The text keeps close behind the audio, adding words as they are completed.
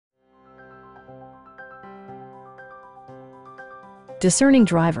discerning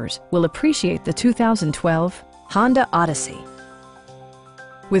drivers will appreciate the 2012 Honda Odyssey.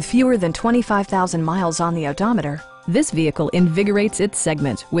 With fewer than 25,000 miles on the odometer, this vehicle invigorates its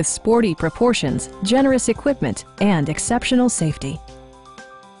segment with sporty proportions, generous equipment, and exceptional safety.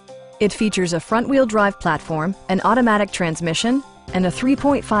 It features a front-wheel drive platform, an automatic transmission, and a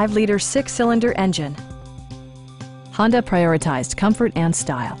 3.5-liter six-cylinder engine. Honda prioritized comfort and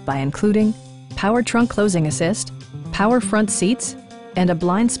style by including power trunk closing assist, power front seats, and a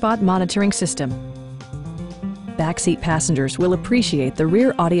blind spot monitoring system. Backseat passengers will appreciate the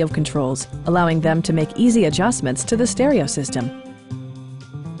rear audio controls, allowing them to make easy adjustments to the stereo system.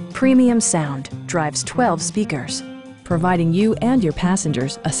 Premium sound drives 12 speakers, providing you and your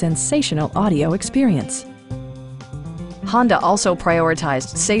passengers a sensational audio experience. Honda also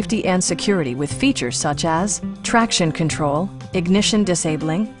prioritized safety and security with features such as traction control, ignition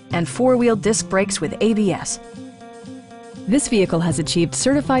disabling, and four-wheel disc brakes with ABS. This vehicle has achieved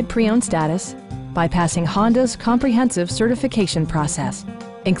certified pre-owned status by passing Honda's comprehensive certification process,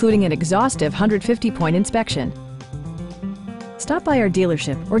 including an exhaustive 150-point inspection. Stop by our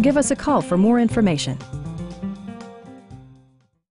dealership or give us a call for more information.